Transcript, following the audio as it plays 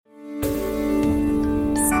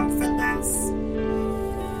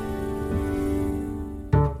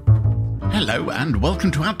Hello and welcome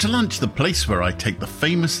to Out to Lunch, the place where I take the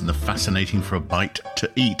famous and the fascinating for a bite to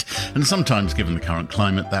eat. And sometimes, given the current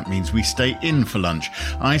climate, that means we stay in for lunch.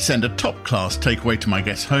 I send a top-class takeaway to my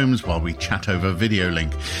guests' homes while we chat over video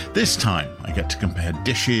link. This time, I get to compare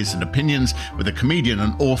dishes and opinions with a comedian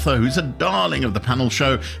and author who's a darling of the panel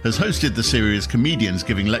show, has hosted the series Comedians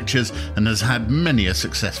Giving Lectures, and has had many a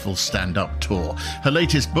successful stand-up tour. Her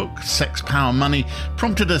latest book, Sex, Power, Money,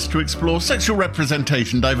 prompted us to explore sexual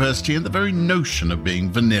representation, diversity, and the very notion of being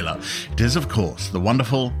vanilla. It is, of course, the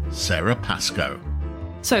wonderful Sarah Pascoe.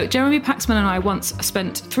 So, Jeremy Paxman and I once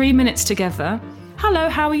spent 3 minutes together. Hello,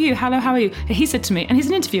 how are you? Hello, how are you? He said to me, and he's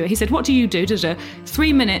an interviewer, he said, what do you do?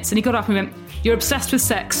 3 minutes, and he got up and went, you're obsessed with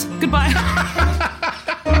sex. Goodbye.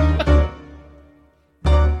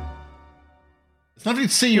 It's lovely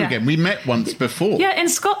to see you again. We met once before. Yeah, in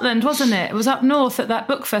Scotland, wasn't it? It was up north at that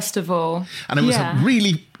book festival. And it was a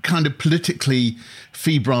really kind of politically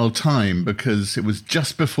febrile time because it was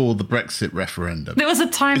just before the Brexit referendum. There was a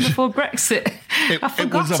time before Brexit. It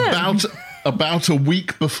was about a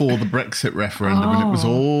week before the Brexit referendum, and it was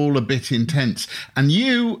all a bit intense. And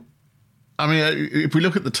you, I mean, if we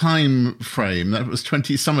look at the time frame, that was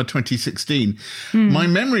summer 2016. My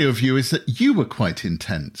memory of you is that you were quite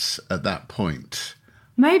intense at that point.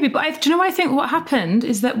 Maybe, but do you know, I think what happened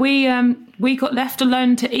is that we got left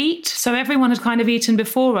alone to eat. So everyone had kind of eaten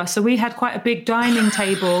before us. So we had quite a big dining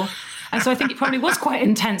table. And so I think it probably was quite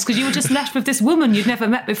intense because you were just left with this woman you'd never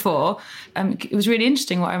met before. It was really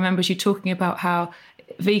interesting. What I remember is you talking about how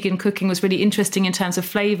vegan cooking was really interesting in terms of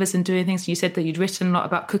flavours and doing things. You said that you'd written a lot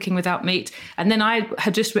about cooking without meat. And then I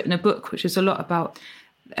had just written a book, which was a lot about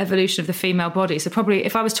evolution of the female body. So probably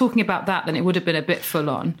if I was talking about that, then it would have been a bit full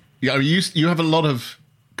on. Yeah, you have a lot of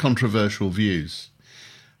controversial views,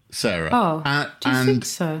 Sarah. Do you think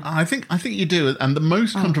so? I think you do. And the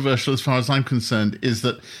most controversial, as far as I'm concerned, is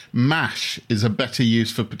that mash is a better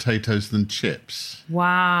use for potatoes than chips.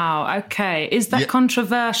 Wow. Okay. Is that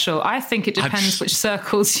controversial? I think it depends which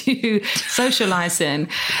circles you socialise in.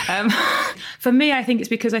 For me, I think it's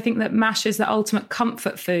because I think that mash is the ultimate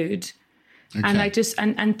comfort food. Okay.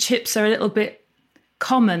 And and chips are a little bit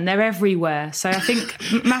common, they're everywhere, so I think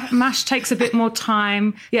mash takes a bit more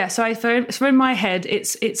time. So in my head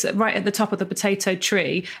it's right at the top of the potato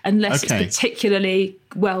tree unless it's particularly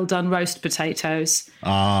well done roast potatoes.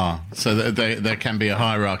 So there can be a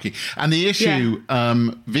hierarchy. And the issue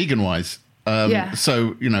vegan wise,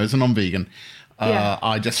 so as a non-vegan,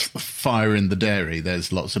 I just fire in the dairy.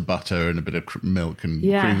 There's lots of butter and a bit of milk and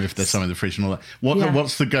cream if there's some in the fridge and all that.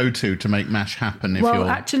 What's the go-to to make mash happen?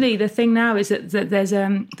 Actually, the thing now is that there's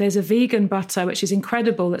a vegan butter which is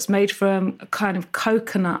incredible that's made from a kind of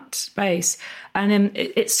coconut base, and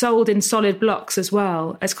it's sold in solid blocks as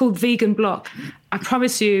well. It's called Vegan Block. I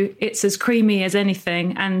promise you, it's as creamy as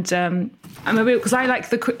anything, and because I like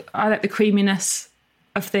the creaminess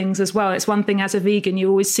of things as well. It's one thing as a vegan, you're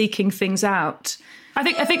always seeking things out. I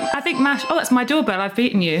think mash. Oh, that's my doorbell. I've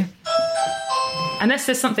beaten you. Unless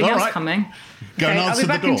there's something else coming. Go and answer the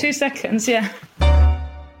door. I'll be back in 2 seconds. Yeah.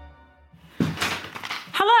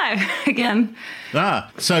 Hello again.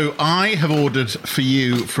 So I have ordered for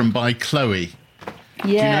you from By Chloe.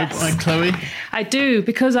 Yes. Do you know By Chloe? I do,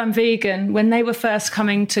 because I'm vegan. When they were first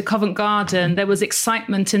coming to Covent Garden, there was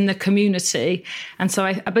excitement in the community. And so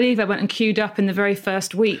I believe I went and queued up in the very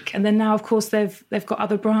first week. And then now, of course, they've got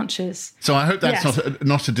other branches. So I hope that's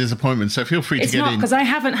not a disappointment. So feel free to get in. It's not, because I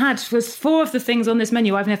haven't had, there's 4 of the things on this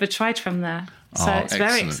menu I've never tried from there. So it's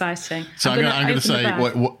very exciting. So I'm going to say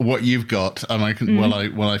what you've got, and I can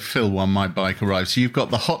while I fill one, my bike arrives. So you've got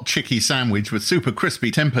the hot chicky sandwich with super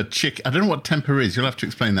crispy tempeh chicken. I don't know what tempeh is. You'll have to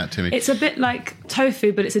explain that to me. It's a bit like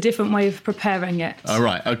tofu, but it's a different way of preparing it. Oh,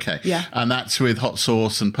 right. Okay. Yeah. And that's with hot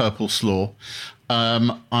sauce and purple slaw.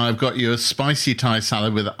 I've got you a spicy Thai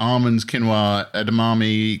salad with almonds, quinoa,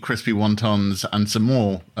 edamame, crispy wontons, and some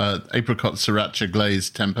more apricot sriracha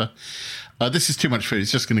glazed tempeh. This is too much food.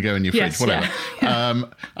 It's just going to go in your fridge, whatever. Yeah.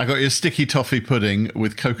 I got you a sticky toffee pudding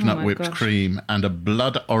with coconut whipped cream and a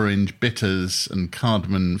blood orange bitters and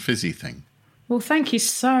cardamom fizzy thing. Well, thank you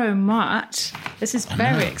so much. This is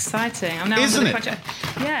very exciting. I'm now Isn't it?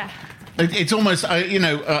 Yeah. It's almost,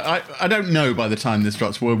 I don't know by the time this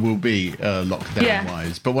drops where we'll be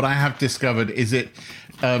lockdown-wise, but what I have discovered is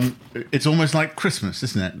it's almost like Christmas,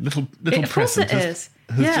 isn't it? Little present has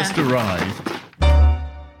just arrived.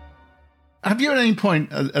 Have you at any point,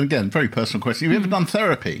 again, very personal question, have you ever done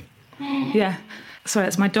therapy? Yeah. Sorry,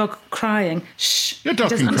 it's my dog crying. Shh. Your dog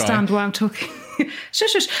doesn't can understand cry. why I'm talking.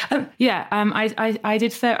 Shush, shush. I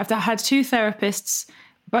did I've had 2 therapists,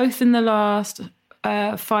 both in the last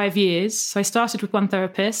 5 years. So I started with one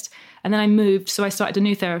therapist, And then I moved, so I started a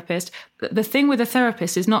new therapist. The thing with a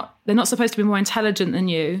therapist is they're not supposed to be more intelligent than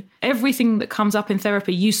you. Everything that comes up in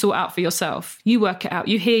therapy, you sort out for yourself. You work it out.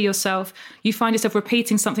 You hear yourself. You find yourself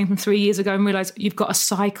repeating something from 3 years ago and realize you've got a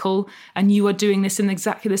cycle and you are doing this in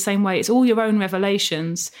exactly the same way. It's all your own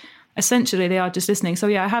revelations. Essentially, they are just listening. So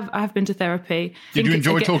yeah, I have been to therapy. Did you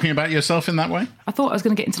enjoy talking about yourself in that way? I thought I was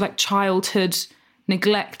going to get into like childhood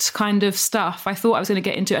neglect kind of stuff. I thought I was going to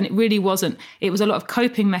get into it, and it really wasn't. It was a lot of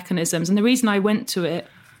coping mechanisms. And the reason I went to it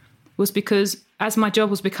was because as my job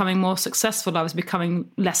was becoming more successful, I was becoming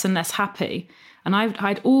less and less happy. And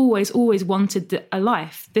I'd always wanted a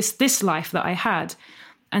life, this life that I had.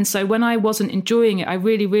 And so when I wasn't enjoying it, I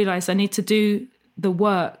really realized I need to do the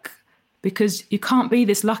work, because you can't be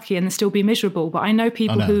this lucky and still be miserable. But I know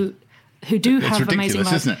people who do have amazing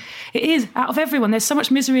lives. Isn't it? It is. Out of everyone, there's so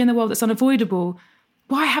much misery in the world that's unavoidable.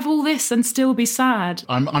 Why have all this and still be sad?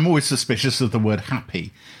 I'm always suspicious of the word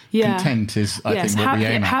happy. Yeah. Content is, I think, what we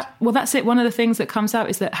aim at. Well, that's it. One of the things that comes out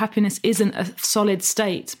is that happiness isn't a solid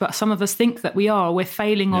state, but some of us think that we are, we're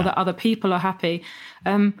failing, or that other people are happy.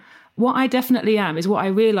 What I definitely am is what I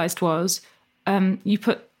realised was you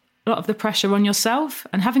put a lot of the pressure on yourself,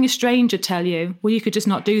 and having a stranger tell you, well, you could just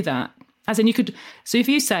not do that. As in, you could. So if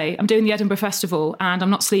you say, I'm doing the Edinburgh Festival and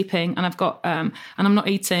I'm not sleeping and I've got and I'm not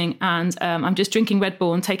eating and I'm just drinking Red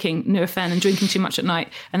Bull and taking Nurofen and drinking too much at night,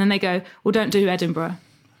 and then they go, well, don't do Edinburgh.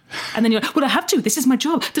 And then you're like, well, I have to. This is my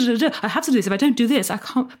job. I have to do this. If I don't do this, I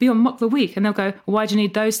can't be on Mock the Week. And they'll go, well, why do you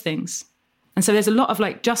need those things? And so there's a lot of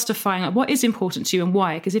like justifying like what is important to you and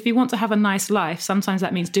why. Because if you want to have a nice life, sometimes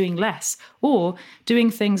that means doing less, or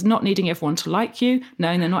doing things not needing everyone to like you,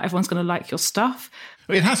 knowing that not everyone's going to like your stuff.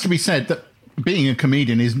 It has to be said that being a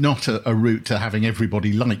comedian is not a route to having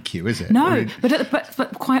everybody like you, is it? No,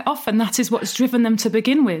 but quite often that is what's driven them to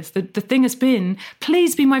begin with. The thing has been,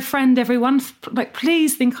 please be my friend, everyone. Like,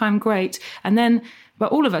 please think I'm great. And then,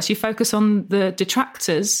 but all of us, you focus on the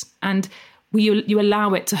detractors and you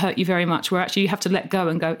allow it to hurt you very much, where actually you have to let go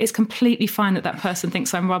and go, it's completely fine that person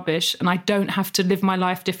thinks I'm rubbish and I don't have to live my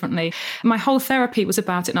life differently. My whole therapy was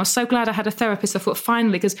about it. And I was so glad I had a therapist. I thought,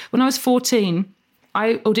 finally, because when I was 14,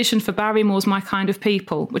 I auditioned for Barrymore's My Kind of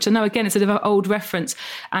People, which I know, again, it's a bit of an old reference.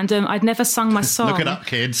 And I'd never sung my song. Look it up,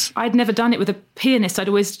 kids. I'd never done it with a pianist. I'd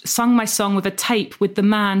always sung my song with a tape with the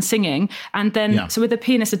man singing. And then, so with the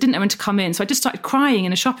pianist, I didn't know when to come in. So I just started crying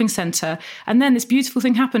in a shopping centre. And then this beautiful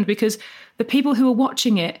thing happened, because the people who were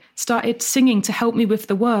watching it started singing to help me with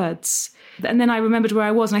the words. And then I remembered where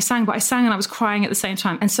I was and I sang and I was crying at the same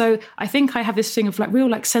time. And so I think I have this thing of like real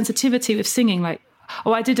like sensitivity with singing, like,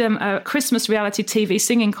 oh, I did a Christmas reality TV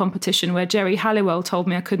singing competition where Jerry Halliwell told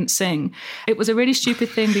me I couldn't sing. It was a really stupid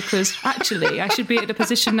thing, because actually I should be at a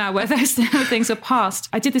position now where those things are past.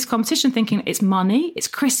 I did this competition thinking it's money, it's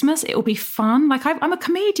Christmas, it'll be fun. Like, I'm a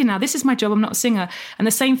comedian now. This is my job. I'm not a singer. And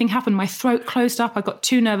the same thing happened. My throat closed up. I got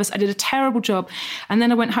too nervous. I did a terrible job. And then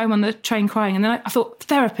I went home on the train crying. And then I thought,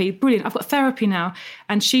 therapy, brilliant. I've got therapy now.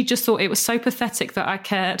 And she just thought it was so pathetic that I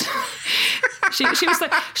cared. She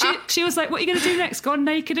was like, what are you going to do next? Go on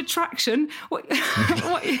Naked Attraction? What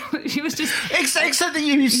she was just... Except that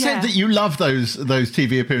you said that you love those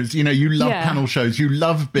TV appearances. You know, you love panel shows. You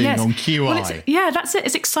love being on QI. Well, that's it.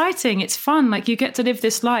 It's exciting. It's fun. Like, you get to live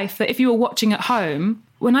this life that if you were watching at home...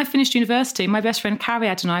 When I finished university, my best friend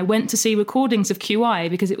Cariad and I went to see recordings of QI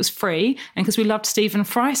because it was free and because we loved Stephen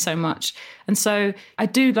Fry so much. And so I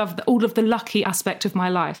do love all of the lucky aspect of my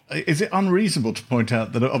life. Is it unreasonable to point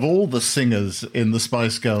out that of all the singers in the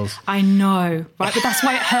Spice Girls... I know, right? But that's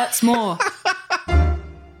why it hurts more.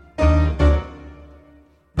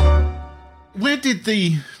 Where did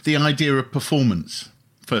the idea of performance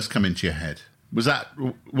first come into your head? Was that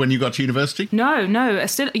when you got to university? No.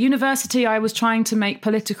 Still at university, I was trying to make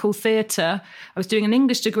political theatre. I was doing an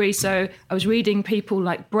English degree, so I was reading people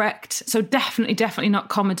like Brecht. So definitely not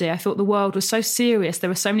comedy. I thought the world was so serious. There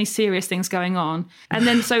were so many serious things going on. And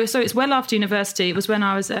then, so it's well after university. It was when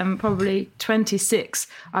I was probably 26.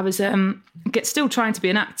 I was still trying to be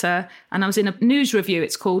an actor, and I was in a news review,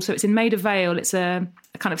 it's called. So it's in Maida Vale. It's a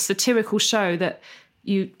kind of satirical show that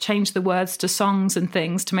you change the words to songs and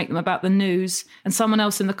things to make them about the news. And someone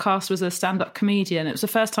else in the cast was a stand-up comedian. It was the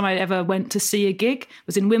first time I ever went to see a gig. It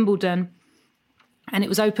was in Wimbledon. And it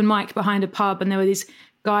was open mic behind a pub. And there were these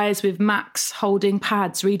guys with Macs holding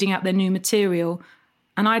pads, reading out their new material.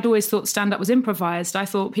 And I'd always thought stand-up was improvised. I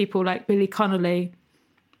thought people like Billy Connolly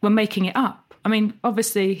were making it up. I mean,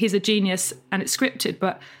 obviously, he's a genius and it's scripted,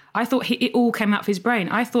 but I thought it all came out of his brain.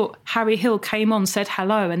 I thought Harry Hill came on, said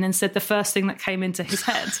hello, and then said the first thing that came into his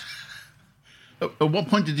head. At what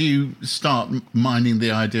point did you start minding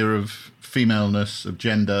the idea of femaleness, of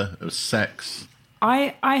gender, of sex?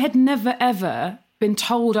 I had never, ever been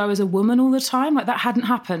told I was a woman all the time. Like, that hadn't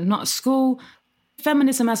happened, not at school.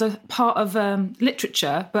 Feminism as a part of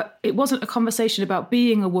literature, but it wasn't a conversation about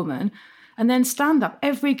being a woman. And then stand-up,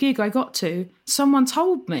 every gig I got to, someone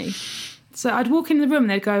told me. So I'd walk in the room and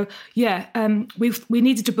they'd go, we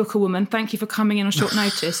needed to book a woman. Thank you for coming in on short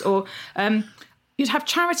notice. Or you'd have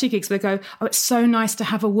charity gigs where they go, oh, it's so nice to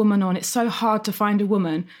have a woman on. It's so hard to find a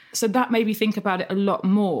woman. So that made me think about it a lot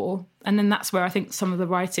more. And then that's where I think some of the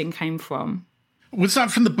writing came from. Was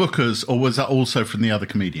that from the bookers or was that also from the other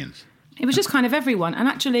comedians? It was just kind of everyone. And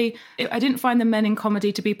actually, I didn't find the men in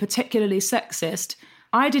comedy to be particularly sexist.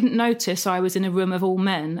 I didn't notice I was in a room of all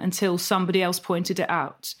men until somebody else pointed it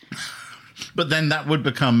out. But then that would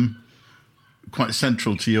become quite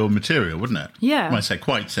central to your material, wouldn't it? Yeah. When I say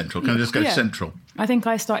quite central, can I just go central? I think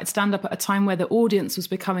I started stand-up at a time where the audience was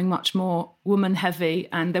becoming much more woman-heavy,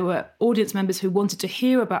 and there were audience members who wanted to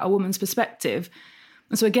hear about a woman's perspective.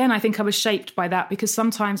 And so again, I think I was shaped by that, because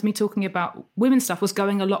sometimes me talking about women's stuff was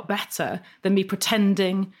going a lot better than me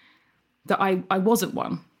pretending that I wasn't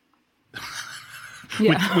one.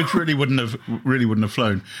 Yeah. Which really wouldn't have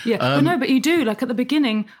flown. Yeah, no, but you do. Like at the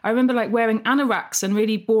beginning, I remember like wearing anoraks and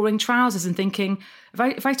really boring trousers and thinking,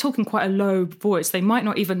 if I talk in quite a low voice, they might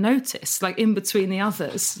not even notice. Like in between the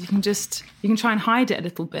others, you can try and hide it a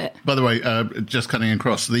little bit. By the way, just cutting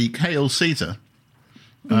across, the kale Caesar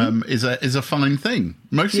is a fine thing,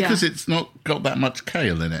 mostly because it's not got that much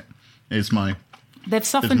kale in it. They've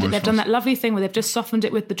softened it. They've done that lovely thing where they've just softened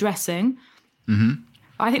it with the dressing. Mm-hmm.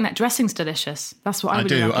 I think that dressing's delicious. That's what I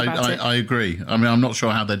really like about it. I agree. I mean, I'm not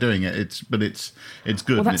sure how they're doing it. It's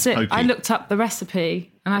good. Well, that's and it. it's I looked up the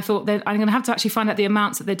recipe and I thought I'm going to have to actually find out the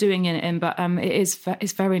amounts that they're doing it in. But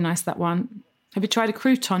it's very nice, that one. Have you tried a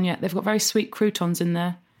crouton yet? They've got very sweet croutons in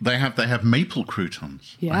there. They have maple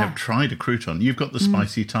croutons. Yeah. I have tried a crouton. You've got the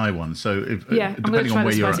spicy Thai one. So depending on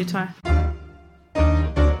where you're at. I'm going to try the spicy Thai.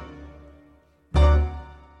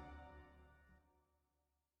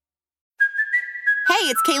 Hey,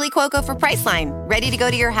 it's Kaylee Cuoco for Priceline. Ready to go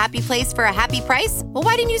to your happy place for a happy price? Well,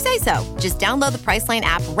 why didn't you say so? Just download the Priceline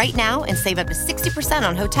app right now and save up to 60%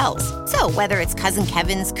 on hotels. So whether it's Cousin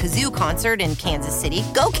Kevin's Kazoo Concert in Kansas City,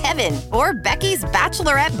 go Kevin, or Becky's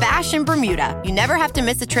Bachelorette Bash in Bermuda, you never have to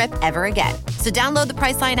miss a trip ever again. So download the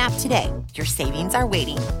Priceline app today. Your savings are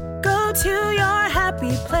waiting. Go to your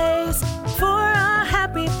happy place for a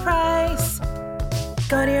happy price.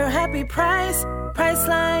 Go to your happy price,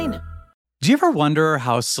 Priceline. Do you ever wonder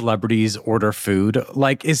how celebrities order food?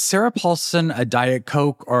 Like, is Sarah Paulson a Diet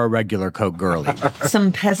Coke or a regular Coke girlie?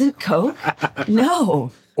 Some peasant Coke?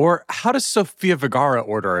 No. Or how does Sofia Vergara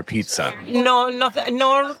order a pizza? No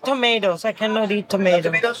tomatoes. I cannot eat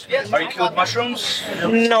tomatoes. Yes. Are you cool with mushrooms?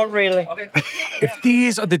 Not really. If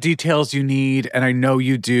these are the details you need, and I know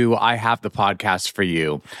you do, I have the podcast for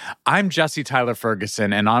you. I'm Jesse Tyler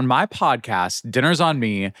Ferguson, and on my podcast, Dinners on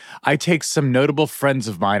Me, I take some notable friends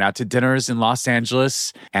of mine out to dinners in Los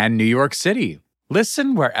Angeles and New York City.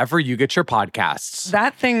 Listen wherever you get your podcasts.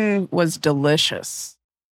 That thing was delicious.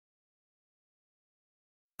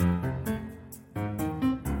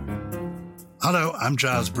 Hello, I'm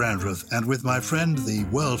Giles Brandreth, and with my friend, the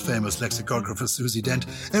world-famous lexicographer Susie Dent,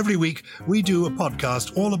 every week we do a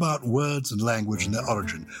podcast all about words and language and their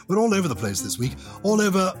origin. We're all over the place this week, all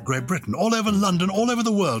over Great Britain, all over London, all over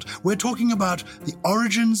the world. We're talking about the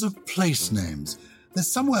origins of place names. There's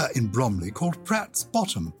somewhere in Bromley called Pratt's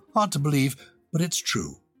Bottom. Hard to believe, but it's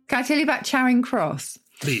true. Can I tell you about Charing Cross?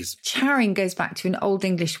 Please. Charing goes back to an Old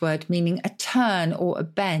English word meaning a turn or a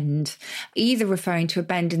bend, either referring to a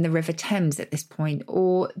bend in the River Thames at this point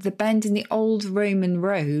or the bend in the old Roman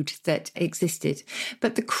road that existed.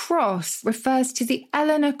 But the cross refers to the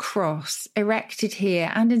Eleanor Cross, erected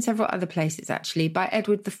here and in several other places actually by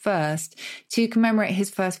Edward I to commemorate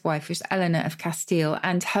his first wife, which was Eleanor of Castile,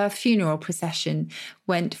 and her funeral procession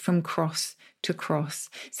went from cross to cross.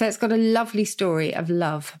 So it's got a lovely story of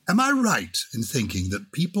love. Am I right in thinking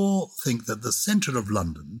that people think that the centre of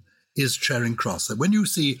London is Charing Cross? That when you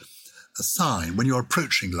see a sign, when you're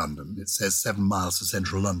approaching London, it says 7 miles to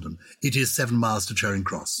central London, it is 7 miles to Charing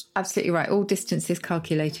Cross? Absolutely right. All distances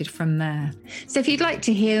calculated from there. So if you'd like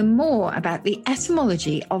to hear more about the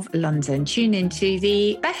etymology of London, tune into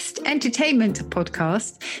the Best Entertainment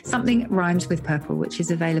podcast, Something Rhymes with Purple, which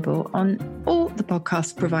is available on all the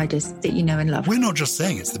podcast providers that you know and love. We're not just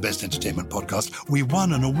saying it's the best entertainment podcast. We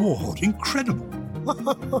won an award. Incredible.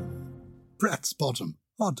 Pratt's Bottom.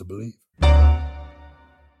 Hard to believe.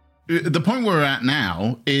 The point we're at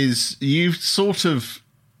now is you've sort of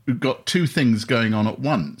got two things going on at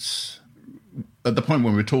once. At the point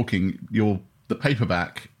when we're talking, you're the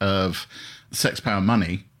paperback of Sex, Power,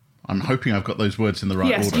 Money, I'm hoping I've got those words in the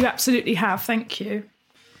right order. Yes, you absolutely have. Thank you.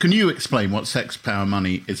 Can you explain what Sex, Power,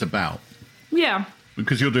 Money is about? Yeah.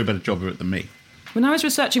 Because you'll do a better job of it than me. When I was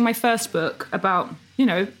researching my first book about,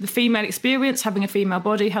 the female experience, having a female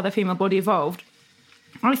body, how the female body evolved,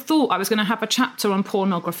 I thought I was going to have a chapter on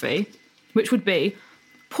pornography, which would be,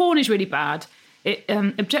 porn is really bad. It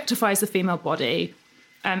objectifies the female body.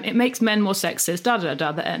 It makes men more sexist,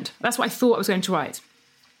 the end. That's what I thought I was going to write.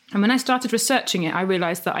 And when I started researching it, I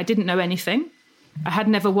realised that I didn't know anything. I had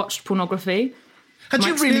never watched pornography. Had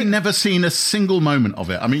you really never seen a single moment of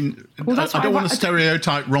it? I mean, I don't want to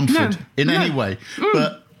stereotype Romford in any way,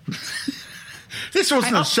 but this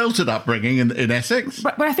wasn't a sheltered upbringing in Essex.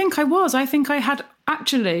 But I think I was. I think I had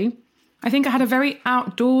a very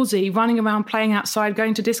outdoorsy, running around, playing outside,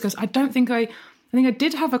 going to discos. I think I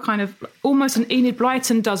did have a kind of almost an Enid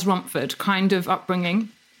Blyton does Romford kind of upbringing.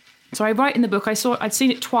 So I write in the book, I'd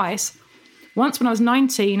seen it twice. Once when I was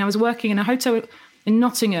 19, I was working in a hotel in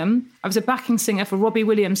Nottingham. I was a backing singer for Robbie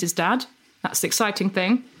Williams' dad. That's the exciting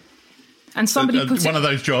thing. And somebody put one of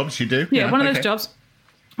those jobs you do? Yeah, one of those jobs.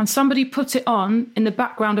 And somebody put it on in the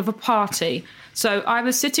background of a party. So I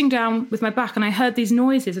was sitting down with my back and I heard these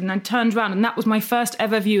noises and I turned around and that was my first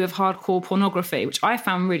ever view of hardcore pornography, which I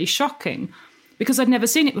found really shocking because I'd never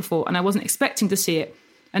seen it before and I wasn't expecting to see it.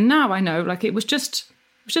 And now I know, it was just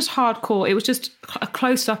hardcore. It was just a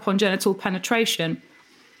close-up on genital penetration.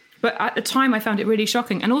 But at the time, I found it really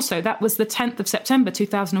shocking. And also, that was the 10th of September,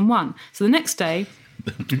 2001. So the next day,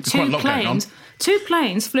 two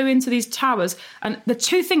planes flew into these towers. And the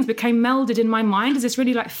two things became melded in my mind as this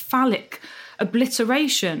really phallic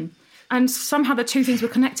obliteration. And somehow the two things were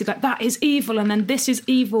connected. That is evil, and then this is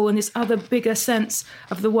evil, and this other bigger sense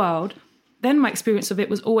of the world. Then my experience of it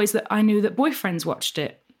was always that I knew that boyfriends watched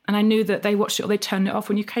it. And I knew that they watched it or they turned it off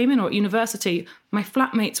when you came in, or at university, my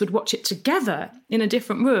flatmates would watch it together in a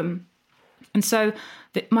different room. And so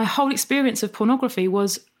my whole experience of pornography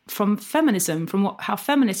was from feminism, from how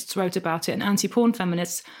feminists wrote about it and anti-porn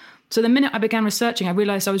feminists. So the minute I began researching, I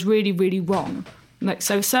realised I was really, really wrong.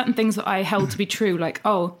 So certain things that I held to be true,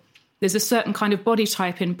 there's a certain kind of body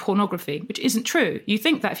type in pornography, which isn't true. You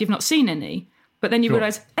think that if you've not seen any. But then you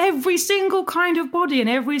realise every single kind of body and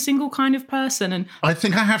every single kind of person. And I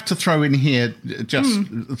think I have to throw in here,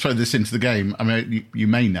 throw this into the game. I mean, you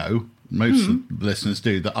may know, most of the listeners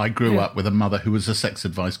do, that I grew up with a mother who was a sex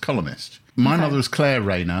advice columnist. My mother was Claire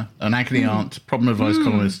Rayner, an agony aunt, problem advice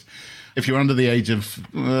columnist. If you're under the age of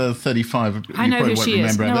 35, you I know probably who won't she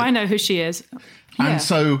is. remember No, I know who she is. Yeah. And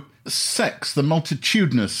so sex, the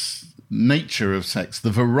multitudinous nature of sex, the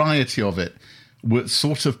variety of it, was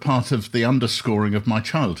sort of part of the underscoring of my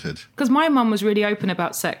childhood. Because my mum was really open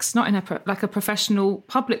about sex, not in a professional,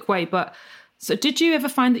 public way, but... So did you ever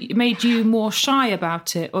find that it made you more shy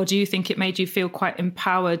about it, or do you think it made you feel quite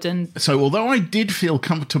empowered? And so although I did feel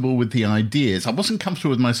comfortable with the ideas, I wasn't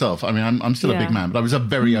comfortable with myself. I mean, I'm still a big man, but I was a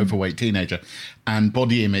very overweight teenager, and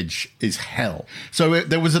body image is hell. So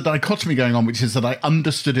there was a dichotomy going on, which is that I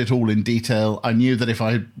understood it all in detail. I knew that if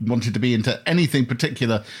I wanted to be into anything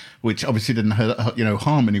particular, which obviously didn't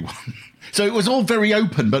harm anyone. So it was all very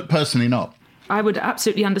open, but personally not. I would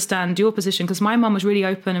absolutely understand your position, because my mum was really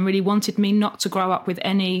open and really wanted me not to grow up with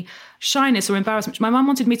any shyness or embarrassment. My mum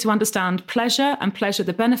wanted me to understand pleasure,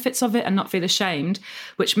 the benefits of it, and not feel ashamed,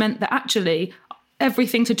 which meant that actually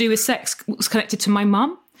everything to do with sex was connected to my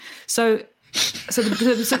mum. So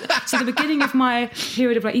the beginning of my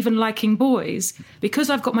period of even liking boys, because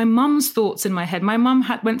I've got my mum's thoughts in my head. My mum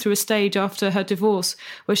went through a stage after her divorce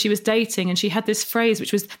where she was dating, and she had this phrase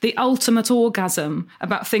which was the ultimate orgasm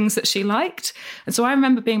about things that she liked. And so I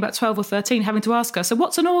remember being about 12 or 13 having to ask her, so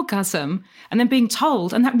what's an orgasm? And then being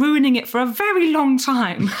told, and that ruining it for a very long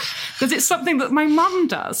time, because it's something that my mum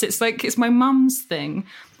does. It's my mum's thing.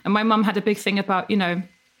 And my mum had a big thing about,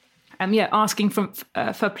 asking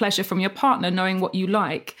for pleasure from your partner, knowing what you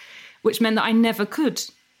like, which meant that I never could,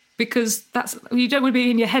 because you don't want to be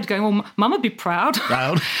in your head going, "Oh, Mum would be proud."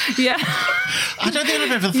 Proud. Yeah. I don't think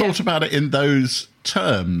I've ever thought about it in those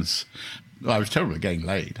terms. I was terrible at getting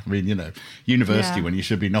laid. I mean, university when you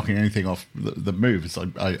should be knocking anything off the moves.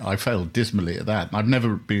 I failed dismally at that. I've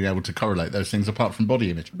never been able to correlate those things apart from body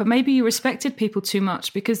image. But maybe you respected people too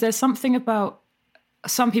much, because there's something about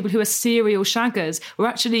some people who are serial shaggers, where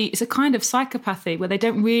actually it's a kind of psychopathy where they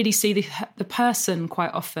don't really see the person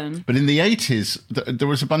quite often. But in the 80s, there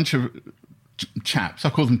was a bunch of chaps, I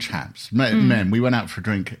call them chaps, men. We went out for a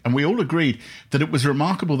drink and we all agreed that it was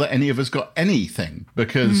remarkable that any of us got anything,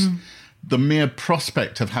 because the mere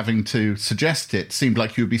prospect of having to suggest it seemed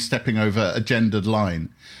like you would be stepping over a gendered line.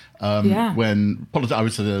 When I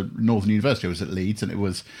was at a Northern University, I was at Leeds, and it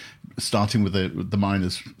was starting with the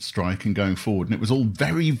miners' strike and going forward, and it was all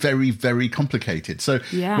very, very, very complicated. So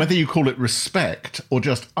whether you call it respect or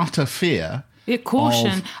just utter fear,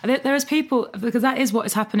 caution. There is people, because that is what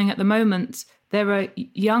is happening at the moment. There are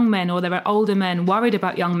young men or there are older men worried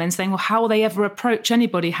about young men saying, well, how will they ever approach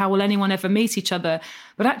anybody? How will anyone ever meet each other?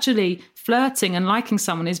 But actually, flirting and liking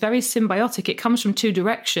someone is very symbiotic. It comes from two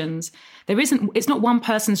directions. It's not one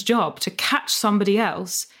person's job to catch somebody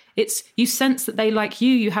else. It's you sense that they like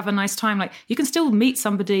you, you have a nice time. Like, you can still meet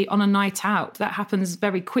somebody on a night out. That happens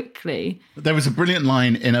very quickly. There was a brilliant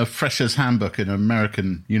line in a Fresher's Handbook in an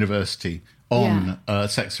American university on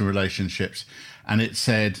sex and relationships. And it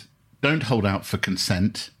said, don't hold out for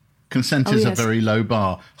consent. Consent is a very low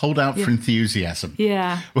bar. Hold out for enthusiasm.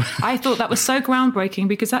 Yeah. I thought that was so groundbreaking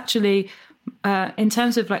because actually, in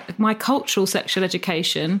terms of like my cultural sexual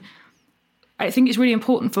education, I think it's really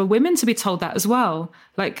important for women to be told that as well.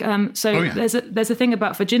 Like, there's a thing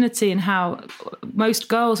about virginity and how most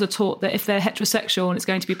girls are taught that if they're heterosexual and it's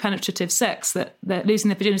going to be penetrative sex, that losing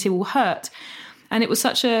their virginity will hurt. And it was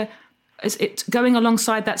such it going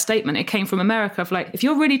alongside that statement, it came from America of like, if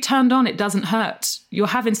you're really turned on, it doesn't hurt. You're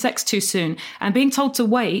having sex too soon. And being told to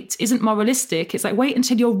wait isn't moralistic. It's like, wait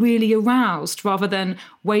until you're really aroused rather than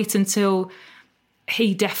wait until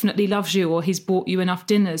he definitely loves you or he's bought you enough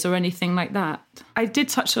dinners or anything like that. I did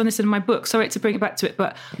touch on this in my book. Sorry to bring it back to it,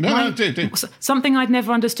 but do. Something I'd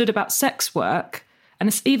never understood about sex work, and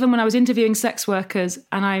it's even when I was interviewing sex workers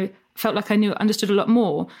and I felt like I understood a lot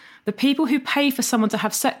more, the people who pay for someone to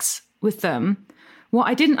have sex with them, what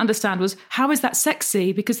I didn't understand was, how is that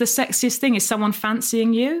sexy? Because the sexiest thing is someone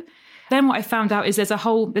fancying you. Then what I found out is there's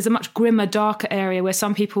a much grimmer, darker area where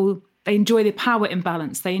some people, they enjoy the power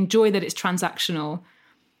imbalance. They enjoy that it's transactional.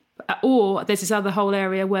 Or there's this other whole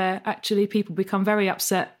area where actually people become very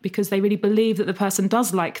upset because they really believe that the person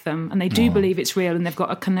does like them and they do believe it's real and they've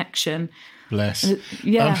got a connection. Bless.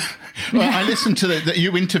 Yeah. I listened to that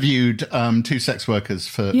you interviewed two sex workers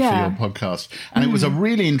for your podcast, and it was a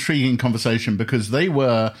really intriguing conversation because they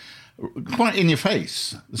were quite in your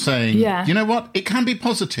face saying, you know what, it can be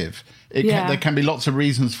positive. There can be lots of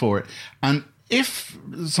reasons for it. And if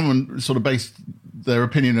someone sort of based their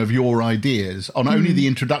opinion of your ideas on only the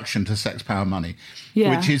introduction to Sex, Power, Money,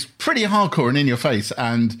 which is pretty hardcore and in your face,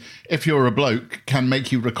 and if you're a bloke, can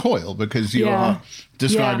make you recoil because you are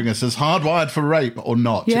describing us as hardwired for rape or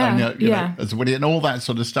not, you know, as Woody and all that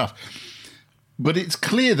sort of stuff. But it's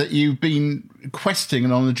clear that you've been questing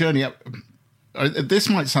and on the journey up. This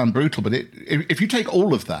might sound brutal, but if you take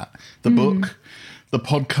all of that, the book, the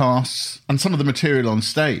podcasts, and some of the material on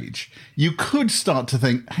stage, you could start to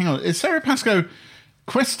think, hang on, is Sarah Pascoe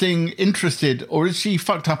questing interested, or is she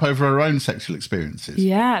fucked up over her own sexual experiences?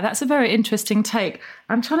 Yeah, that's a very interesting take.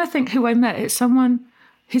 I'm trying to think who I met. It's someone,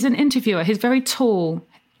 he's an interviewer. He's very tall.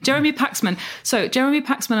 Jeremy Paxman. So Jeremy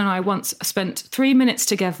Paxman and I once spent 3 minutes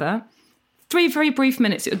together. 3 very brief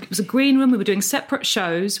minutes. It was a green room. We were doing separate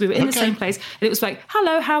shows. We were in the same place. And it was like,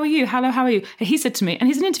 hello, how are you? Hello, how are you? And he said to me, and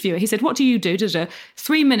he's an interviewer, he said, what do you do?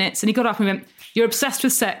 3 minutes. And he got up and went, you're obsessed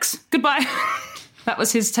with sex. Goodbye. That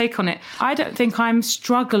was his take on it. I don't think I'm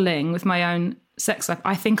struggling with my own sex life.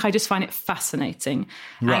 I think I just find it fascinating.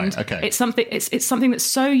 Right, and okay. It's something that's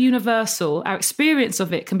so universal. Our experience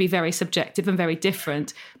of it can be very subjective and very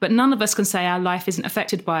different, but none of us can say our life isn't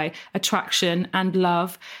affected by attraction and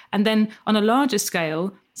love. And then on a larger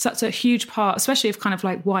scale, such a huge part, especially of kind of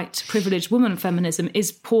like white privileged woman feminism,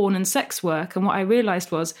 is porn and sex work. And what I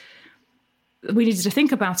realised was we needed to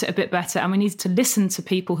think about it a bit better, and we needed to listen to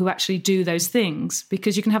people who actually do those things,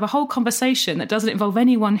 because you can have a whole conversation that doesn't involve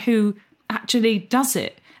anyone who actually does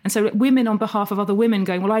it. And so women on behalf of other women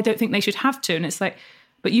going, well, I don't think they should have to. And it's like,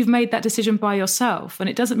 but you've made that decision by yourself. And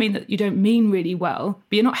it doesn't mean that you don't mean really well,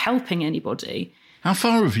 but you're not helping anybody. How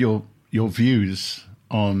far have your views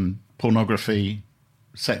on pornography,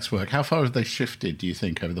 sex work, how far have they shifted, do you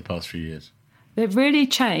think, over the past few years? They've really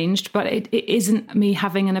changed, but it isn't me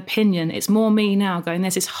having an opinion. It's more me now going,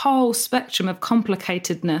 there's this whole spectrum of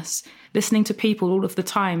complicatedness. Listening to people all of the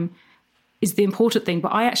time is the important thing.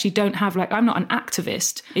 But I actually don't have, like, I'm not an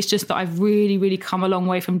activist. It's just that I've really, really come a long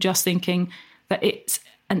way from just thinking that it's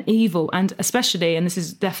an evil, and especially, and this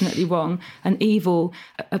is definitely wrong, an evil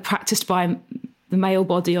practiced by the male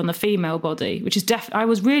body on the female body, which is I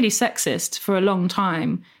was really sexist for a long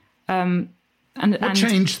time. What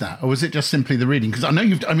changed that, or was it just simply the reading? Because I know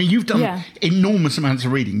you've done enormous amounts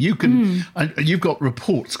of reading. You can, you've got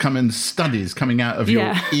reports studies coming out of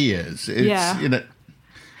your ears. It's, you know,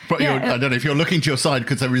 but I don't know if you're looking to your side,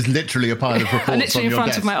 because there is literally a pile of reports literally on your in front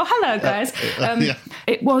desk. of my. Oh, hello, guys.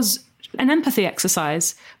 It was an empathy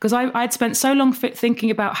exercise, because I'd spent so long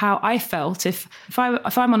thinking about how I felt if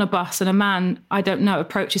I'm on a bus and a man I don't know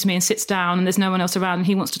approaches me and sits down and there's no one else around and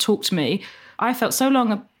he wants to talk to me. I felt so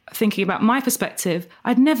long thinking about my perspective,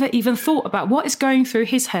 I'd never even thought about what is going through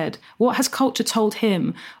his head. What has culture told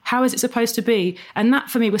him? How is it supposed to be? And that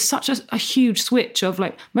for me was such a huge switch of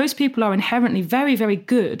like, most people are inherently very, very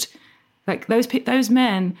good. Like those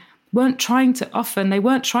men weren't trying to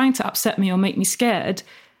upset me or make me scared.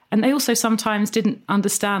 And they also sometimes didn't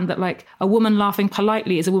understand that like a woman laughing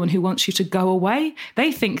politely is a woman who wants you to go away.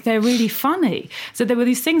 They think they're really funny. So there were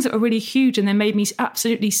these things that were really huge, and they made me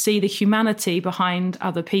absolutely see the humanity behind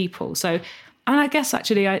other people. So, and I guess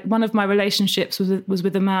actually one of my relationships was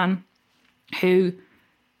with a man who,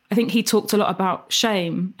 I think he talked a lot about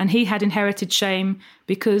shame, and he had inherited shame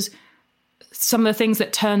because some of the things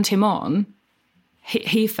that turned him on,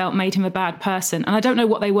 he felt made him a bad person. And I don't know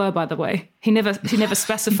what they were, by the way. He never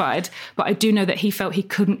specified, but I do know that he felt he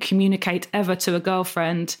couldn't communicate ever to a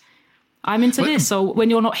girlfriend, I'm into this, or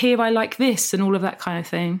when you're not here, I like this, and all of that kind of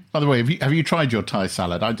thing. By the way, have you tried your Thai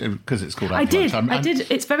salad? Because it's called avalanche. I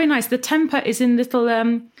did. It's very nice. The tempeh is in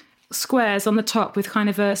little squares on the top with kind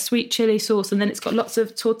of a sweet chili sauce, and then it's got lots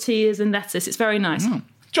of tortillas and lettuce. It's very nice. Oh,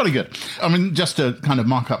 jolly good. I mean, just to kind of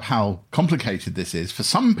mark up how complicated this is, for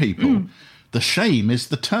some people, the shame is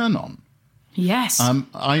the turn on. Yes.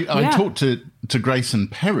 I talked to Grayson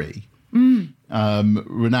Perry,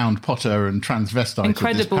 renowned potter and transvestite incredible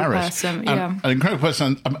of this parish. Person, yeah. An incredible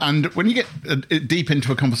person. And when you get deep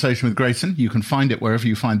into a conversation with Grayson, you can find it wherever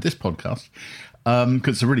you find this podcast,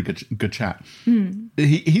 because it's a really good chat.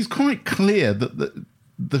 He's quite clear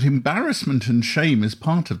that embarrassment and shame is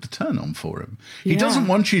part of the turn-on for him. He doesn't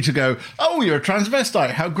want you to go, oh, you're a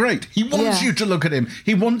transvestite, how great. He wants you to look at him.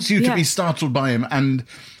 He wants you to be startled by him and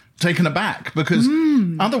taken aback, because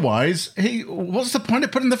otherwise, what's the point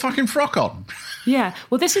of putting the fucking frock on? Yeah,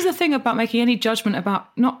 well, this is the thing about making any judgment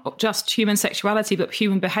about not just human sexuality, but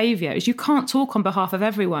human behaviour, is you can't talk on behalf of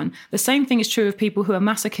everyone. The same thing is true of people who are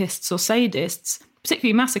masochists or sadists,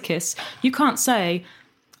 particularly masochists. You can't say,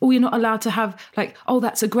 oh, you're not allowed to have, like, oh,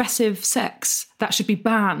 that's aggressive sex, that should be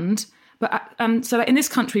banned. But so in this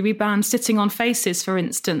country, we banned sitting on faces, for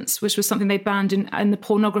instance, which was something they banned in the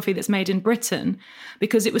pornography that's made in Britain,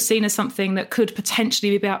 because it was seen as something that could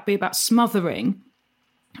potentially be about smothering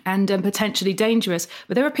and potentially dangerous.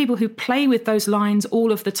 But there are people who play with those lines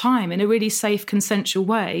all of the time in a really safe, consensual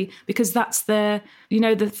way, because that's their,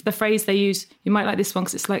 the phrase they use. You might like this one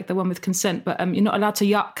because it's like the one with consent, but you're not allowed to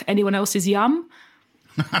yuck anyone else's yum.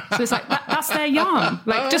 So it's like, that's their yum.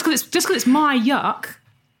 Like, just because it's my yuck,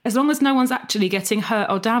 as long as no one's actually getting hurt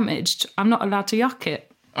or damaged, I'm not allowed to yuck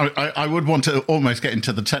it. I would want to almost get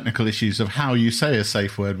into the technical issues of how you say a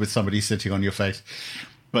safe word with somebody sitting on your face.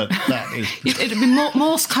 But that is... It'd be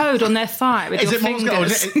Morse code on their thigh with your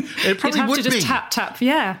fingers. It probably You'd have would to just be. tap,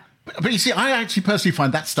 yeah. But you see, I actually personally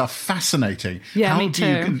find that stuff fascinating. Yeah, me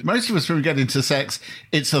too. Most of us, when we get into sex,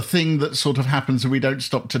 it's a thing that sort of happens and we don't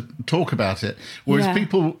stop to talk about it. Whereas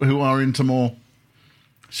people who are into more,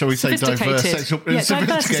 shall we say, diverse sexual...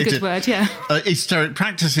 diverse is a good word, yeah. Esoteric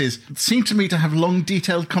practices seem to me to have long,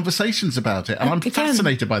 detailed conversations about it. And I'm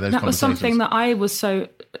fascinated by those conversations. That was something that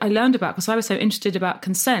I learned about because I was so interested about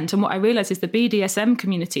consent. And what I realised is the BDSM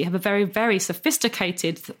community have a very, very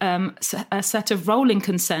sophisticated set of rolling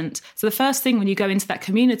consent. So the first thing when you go into that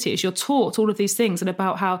community is you're taught all of these things and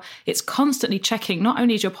about how it's constantly checking, not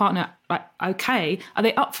only is your partner like, okay, are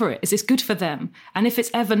they up for it? Is this good for them? And if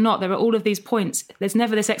it's ever not, there are all of these points. There's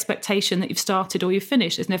never this expectation that you've started or you've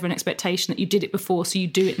finished. There's never an expectation that you did it before, so you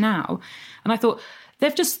do it now. And I thought,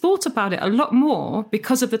 they've just thought about it a lot more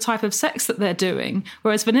because of the type of sex that they're doing,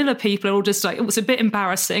 whereas vanilla people are all just like, it's a bit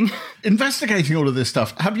embarrassing. Investigating all of this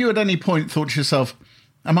stuff, have you at any point thought to yourself,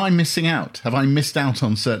 am I missing out? Have I missed out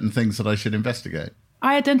on certain things that I should investigate?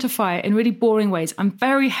 I identify it in really boring ways. I'm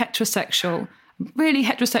very heterosexual. Really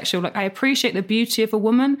heterosexual. Like, I appreciate the beauty of a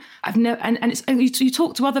woman. I've never, and it's, you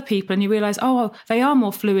talk to other people and you realise, oh, they are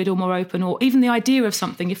more fluid or more open, or even the idea of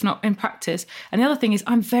something, if not in practice. And the other thing is,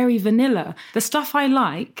 I'm very vanilla. The stuff I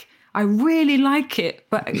like, I really like it,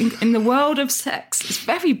 but in the world of sex, it's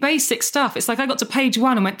very basic stuff. It's like I got to page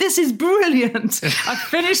 1 and went, this is brilliant. I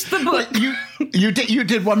finished the book. You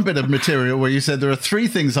did one bit of material where you said there are 3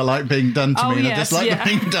 things I like being done to me, and I just like them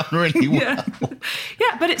being done really well.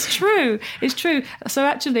 Yeah, but it's true. It's true. So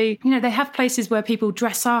actually, they have places where people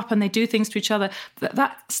dress up and they do things to each other.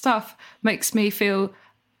 That stuff makes me feel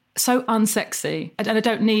so unsexy, and I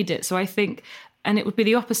don't need it. So I think, and it would be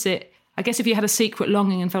the opposite. I guess if you had a secret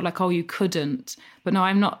longing and felt like, oh, you couldn't. But no,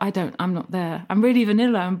 I'm not there. I'm really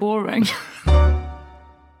vanilla and boring.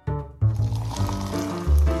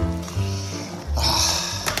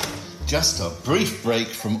 Just a brief break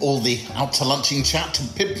from all the out-to-lunching chat to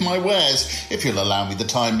pimp my wares, if you'll allow me the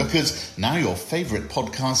time, because now your favourite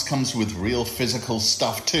podcast comes with real physical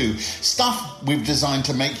stuff too. Stuff we've designed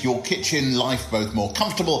to make your kitchen life both more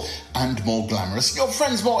comfortable and more glamorous, your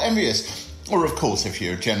friends more envious. Or, of course, if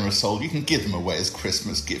you're a generous soul, you can give them away as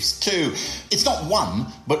Christmas gifts too. It's not one,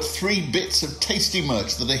 but 3 bits of tasty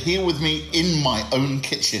merch that are here with me in my own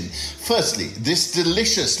kitchen. Firstly, this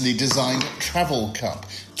deliciously designed travel cup.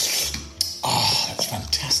 That's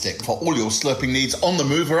fantastic for all your slurping needs on the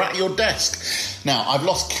move or at your desk. Now, I've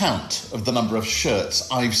lost count of the number of shirts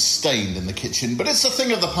I've stained in the kitchen, but it's a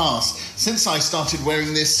thing of the past. Since I started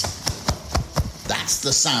wearing this, that's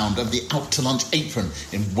the sound of the Out to Lunch apron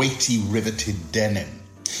in weighty riveted denim.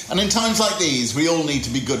 And in times like these, we all need to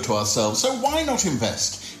be good to ourselves, so why not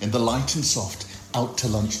invest in the light and soft Out to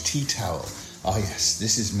Lunch tea towel? Ah yes,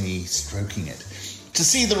 this is me stroking it. To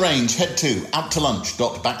see the range, head to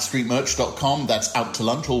outtolunch.backstreetmerch.com. That's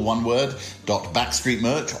outtolunch, all one word,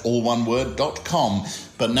 .backstreetmerch, all one word, .com.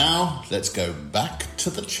 But now, let's go back to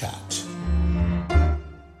the chat.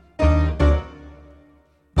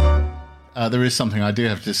 There is something I do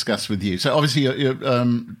have to discuss with you. So obviously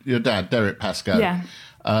your dad, Derek Pascoe,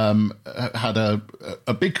 had a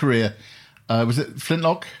big career. Was it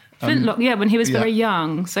Flintlock? Flintlock, when he was very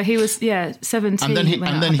young. So he was, 17.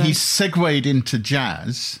 And then he segued into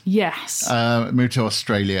jazz. Yes. Moved to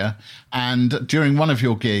Australia. And during one of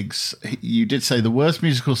your gigs, you did say the worst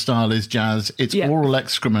musical style is jazz. It's oral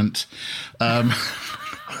excrement.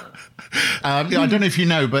 I don't know if you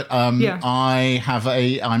know, but I'm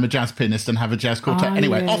a jazz pianist and have a jazz quartet.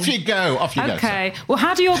 Anyway, off you go. Okay. Well,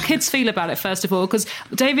 how do your kids feel about it, first of all? Because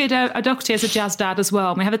David O'Doherty is a jazz dad as well.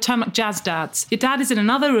 And we have a term like jazz dads. Your dad is in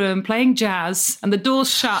another room playing jazz and the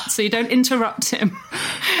door's shut so you don't interrupt him.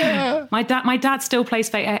 Yeah. My dad still plays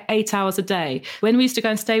for 8 hours a day. When we used to go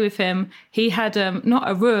and stay with him, he had not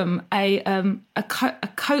a room, a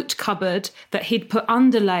coat cupboard that he'd put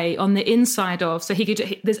underlay on the inside of, so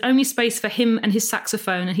there's only space for him and his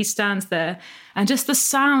saxophone, and he stands there, and just the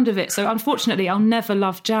sound of it. So unfortunately, I'll never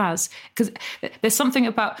love jazz because there's something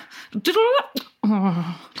about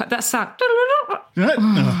like that sound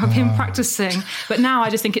of him practicing. But now I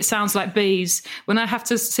just think it sounds like bees when I have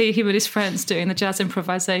to see him and his friends doing the jazz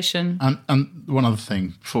improvisation. And one other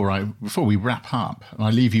thing before we wrap up, and I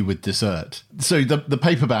leave you with dessert. So the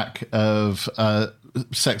paperback of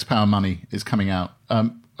Sex, Power, Money is coming out.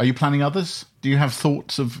 Are you planning others? Do you have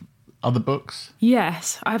thoughts of other books?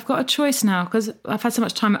 Yes, I've got a choice now because I've had so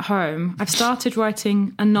much time at home. I've started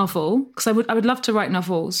writing a novel because I would love to write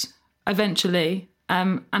novels eventually.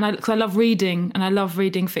 Because I love reading and I love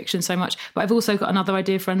reading fiction so much. But I've also got another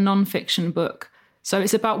idea for a non-fiction book. So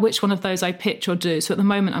it's about which one of those I pitch or do. So at the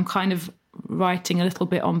moment, I'm kind of writing a little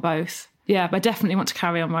bit on both. Yeah, but I definitely want to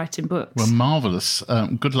carry on writing books. Well, marvellous.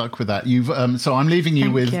 Good luck with that. So I'm leaving you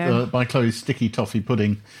with by Chloe's Sticky Toffee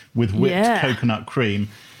Pudding with whipped coconut cream.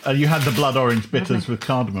 You had the blood orange bitters with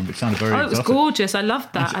cardamom, which sounded very exotic. It was gorgeous. I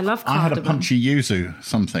loved that. I love cardamom. I had a punchy yuzu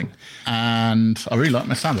something, and I really like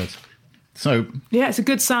my salad. So yeah, it's a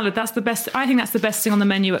good salad. That's the best. I think that's the best thing on the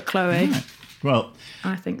menu at Chloe. Yeah. Well,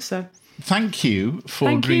 I think so. Thank you for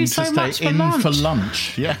agreeing to stay in for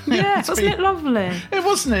lunch. Yeah, wasn't it lovely?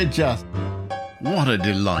 Wasn't it just? What a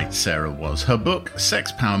delight Sarah was. Her book,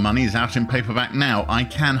 Sex, Power, Money, is out in paperback now. I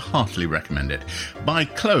can heartily recommend it. By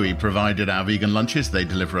Chloe provided our vegan lunches. They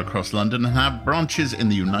deliver across London and have branches in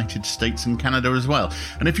the United States and Canada as well.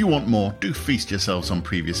 And if you want more, do feast yourselves on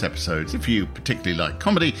previous episodes. If you particularly like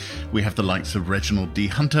comedy, we have the likes of Reginald D.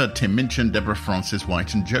 Hunter, Tim Minchin, Deborah Francis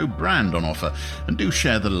White and Joe Brand on offer. And do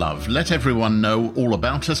share the love. Let everyone know all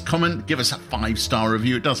about us. Comment, give us a 5-star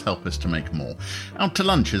review. It does help us to make more. Out to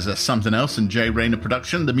Lunch is a Something Else and Jay Rayner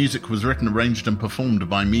production. The music was written, arranged and performed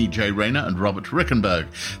by me, Jay Rayner, and Robert Rickenberg.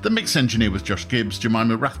 The mix engineer was Josh Gibbs.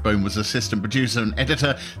 Jemima Rathbone was assistant producer and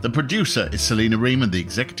editor. The producer is Selena Ream and the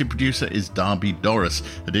executive producer is Darby Doris.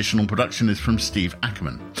 Additional production is from Steve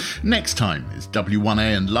Ackerman. Next time is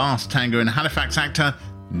W1A and Last Tango in Halifax actor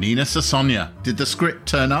Nina Sasonia. Did the script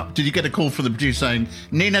turn up? Did you get a call from the producer saying,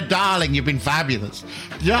 Nina, darling, you've been fabulous?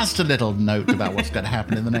 Just a little note about what's going to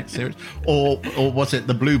happen in the next series. Or was it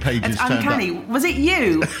the blue pages turned uncanny. Up? Was it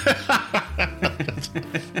you?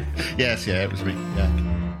 Yes, it was me.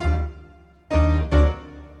 Yeah.